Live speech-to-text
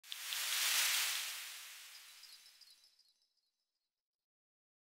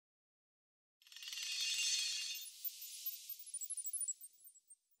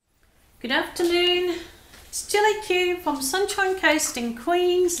Good afternoon, it's Gillykube from Sunshine Coast in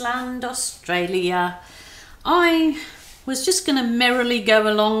Queensland, Australia. I was just going to merrily go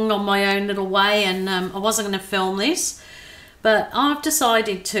along on my own little way and I wasn't going to film this, but I've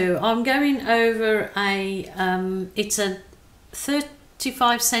decided to. I'm going over it's a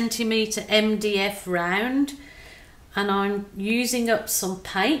 35 centimetre MDF round and I'm using up some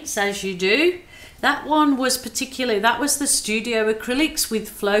paints as you do. That one was that was the Studio Acrylics with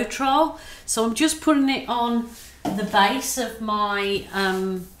Floetrol. So I'm just putting it on the base of my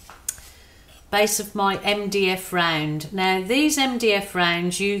MDF round. Now these MDF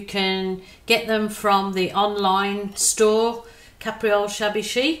rounds, you can get them from the online store, Capriole Shabby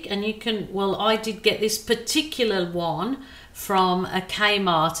Chic, and you can, well, I did get this particular one from a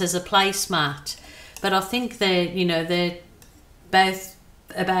Kmart as a placemat, but I think they're both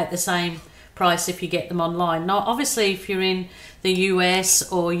about the same price if you get them online. Now obviously if you're in the US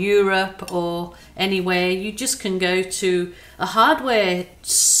or Europe or anywhere, you just can go to a hardware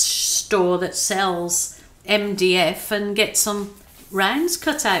store that sells MDF and get some rounds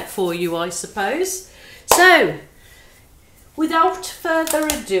cut out for you, I suppose. So without further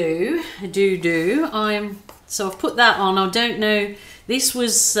ado, I've put that on. I don't know, this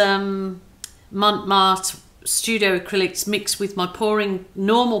was Mont Studio Acrylics mixed with my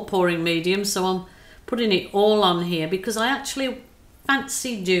normal pouring medium, so I'm putting it all on here because I actually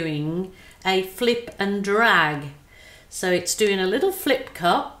fancy doing a flip and drag. So it's doing a little flip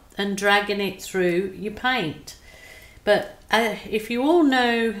cut and dragging it through your paint. But if you all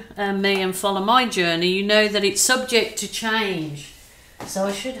know me and follow my journey, you know that it's subject to change. So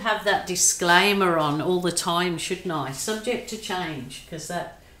I should have that disclaimer on all the time, shouldn't I? Subject to change, because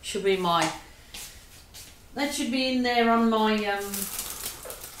that should be in there on my,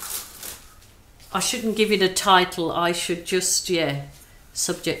 I shouldn't give it a title, I should just,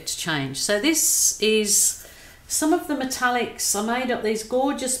 subject to change. So this is some of the metallics. I made up these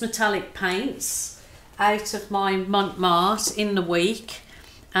gorgeous metallic paints out of my Mont in the week,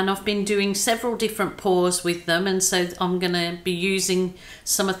 and I've been doing several different pours with them, and so I'm going to be using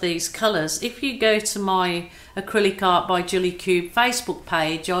some of these colours. If you go to my Acrylic Art by Gillykube Facebook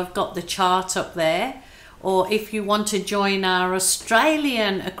page, I've got the chart up there. Or if you want to join our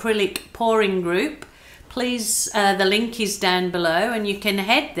Australian acrylic pouring group, please, the link is down below and you can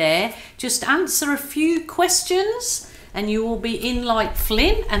head there, just answer a few questions and you will be in like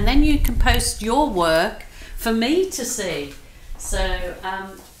Flynn, and then you can post your work for me to see. So,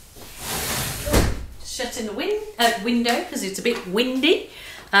 shutting the window because it's a bit windy.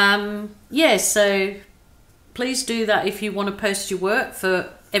 So please do that if you want to post your work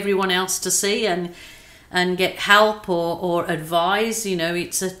for everyone else to see and get help or advice. You know,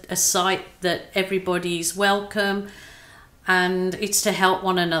 it's a site that everybody's welcome and it's to help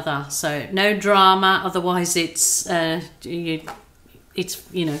one another. So no drama, otherwise it's you're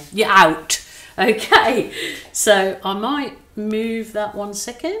out. Okay, so I might move that 1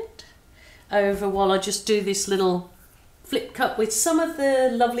 second over while I just do this little flip cut with some of the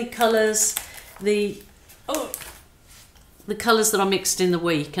lovely colours, the colours that I mixed in the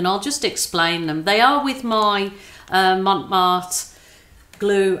week, and I'll just explain them. They are with my Mont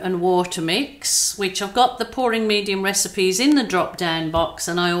glue and water mix, which I've got the pouring medium recipes in the drop down box,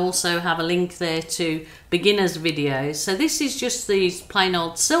 and I also have a link there to beginners videos. So this is just these plain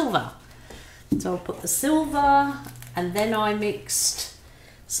old silver. So I'll put the silver, and then I mixed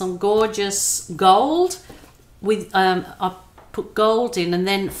some gorgeous gold with I put gold in, and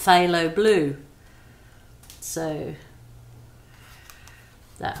then phthalo blue. So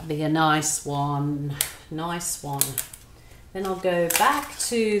that'll be a nice one, nice one. Then I'll go back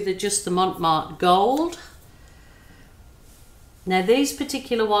to just the Mont gold. Now these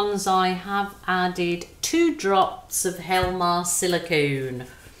particular ones I have added 2 drops of Helmar silicone.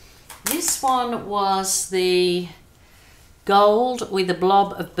 This one was the gold with a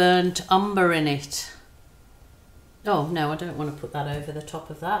blob of burnt umber in it. Oh no, I don't want to put that over the top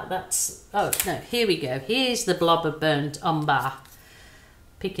of that. Oh no, here we go. Here's the blob of burnt umber.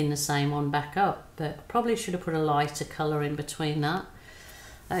 Picking the same one back up, but I probably should have put a lighter colour in between that.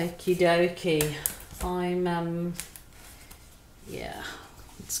 Okie dokie.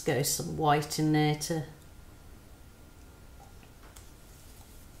 Let's go some white in there to...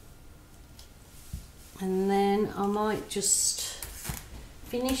 And then I might just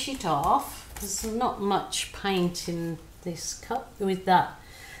finish it off. There's not much paint in this cup with that.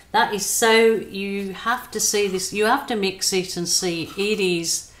 That is so, you have to see this, you have to mix it and see. It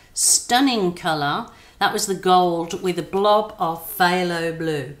is stunning colour. That was the gold with a blob of phthalo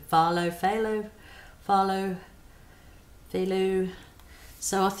blue. Phthalo.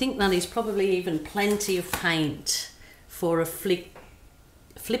 So I think that is probably even plenty of paint for a flip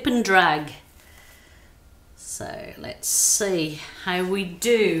and drag. So let's see how we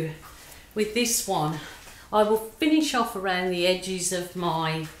do with this one. I will finish off around the edges of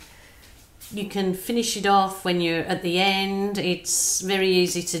my, you can finish it off when you're at the end, it's very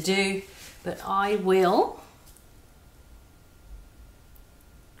easy to do, but I will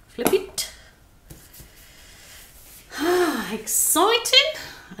flip it. Exciting!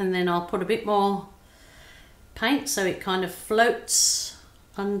 And then I'll put a bit more paint so it kind of floats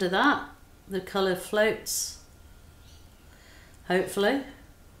under that. The colour floats, hopefully.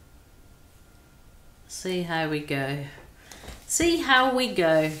 See how we go. See how we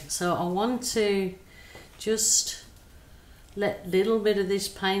go. So I want to just let a little bit of this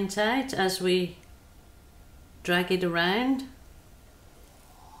paint out as we drag it around.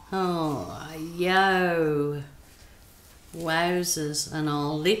 Oh, yo. Wowzers. And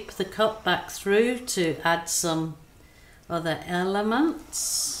I'll lip the cup back through to add some other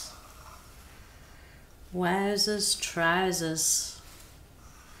elements. Wowzers, trousers.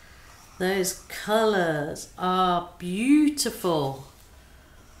 Those colours are beautiful.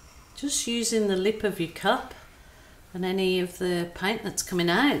 Just using the lip of your cup and any of the paint that's coming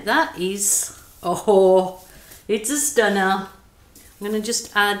out. That is, oh, it's a stunner. I'm going to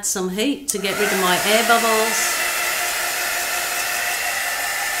just add some heat to get rid of my air bubbles.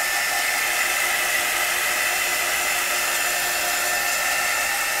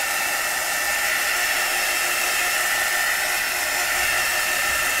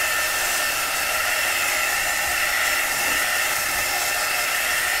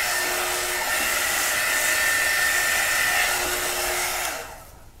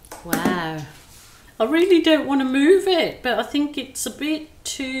 Wow, I really don't want to move it, but I think it's a bit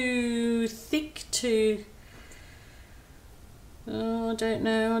too thick to, oh, I don't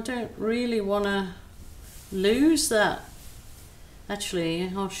know, I don't really want to lose that.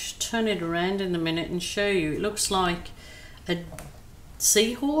 Actually, I'll turn it around in a minute and show you. It looks like a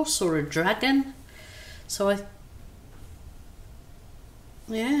seahorse or a dragon. So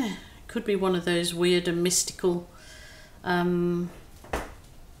yeah, it could be one of those weird and mystical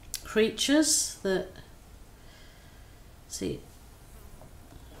creatures that, see,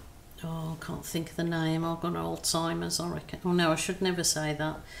 oh, I can't think of the name. I've got Alzheimer's, I reckon. Oh no, I should never say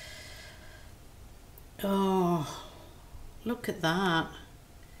that. Oh, look at that.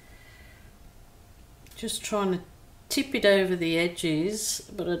 Just trying to tip it over the edges,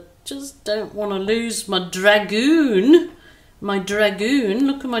 but I just don't want to lose my dragoon. My dragoon,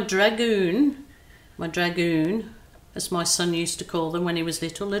 look at my dragoon. My dragoon, as my son used to call them when he was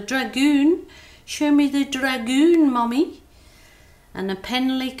little. A dragoon. Show me the dragoon, mommy. And a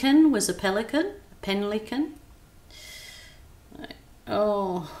pelican was a pelican. A pelican.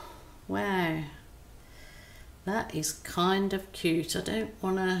 Oh, wow. That is kind of cute. I don't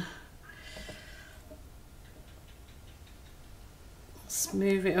want to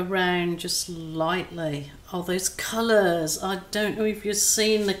move it around just lightly. Oh, those colours. I don't know if you've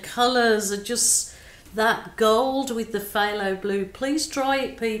seen the colours are just that gold with the phthalo blue. Please try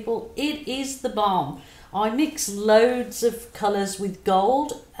it, people. It is the bomb. I mix loads of colours with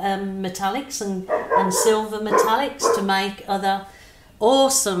gold metallics and silver metallics to make other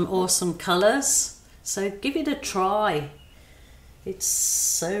awesome colours. So give it a try. It's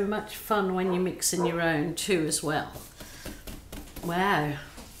so much fun when you're mixing your own too as well. Wow,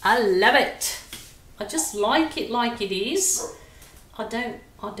 I love it. I just like it like it is. I don't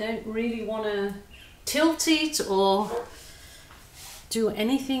really want to tilt it or do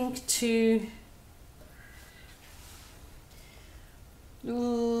anything to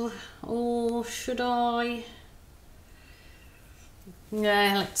or should I?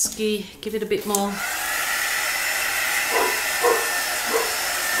 Yeah, let's give it a bit more.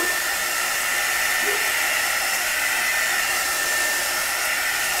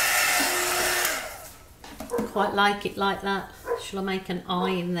 Quite like it like that. Shall I make an eye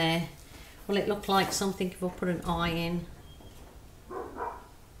in there? Will it look like something if I put an eye in?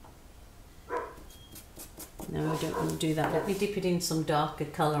 No, I don't want to do that. Let me dip it in some darker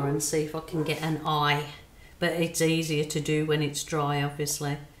colour and see if I can get an eye. But it's easier to do when it's dry,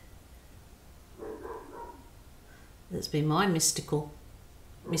 obviously. That's been my mystical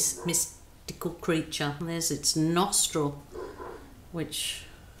creature. And there's its nostril, which,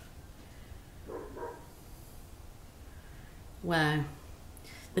 wow.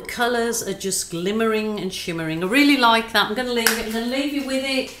 The colours are just glimmering and shimmering. I really like that. I'm going to leave it. I'm going to leave you with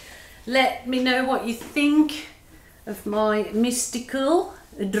it. Let me know what you think of my mystical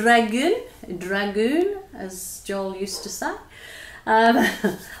dragoon, as Joel used to say.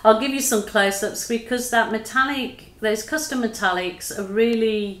 I'll give you some close-ups because that metallic, those custom metallics are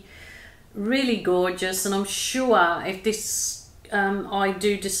really, really gorgeous, and I'm sure if this I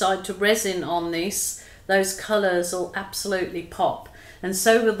do decide to resin on this, those colours will absolutely pop, and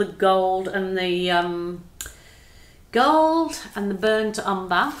so will the gold and the burnt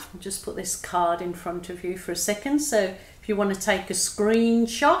umber. I'll just put this card in front of you for a second, so if you want to take a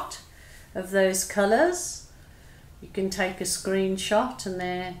screenshot of those colours, you can take a screenshot, and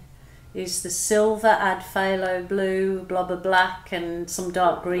there is the silver, add phthalo blue, blobber black, and some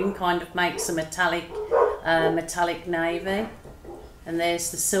dark green kind of makes a metallic navy. And there's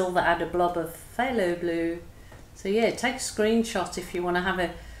the silver, add a blob of phthalo blue. So yeah, take a screenshot if you want to have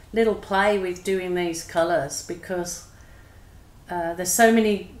a little play with doing these colours, because there's so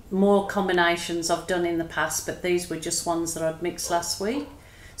many more combinations I've done in the past, but these were just ones that I'd mixed last week.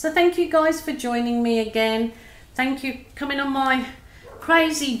 So thank you guys for joining me again. Thank you for coming on my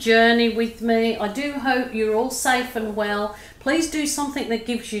crazy journey with me. I do hope you're all safe and well. Please do something that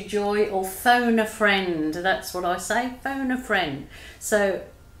gives you joy, or phone a friend. That's what I say, phone a friend. So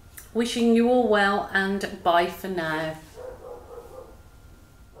wishing you all well, and bye for now.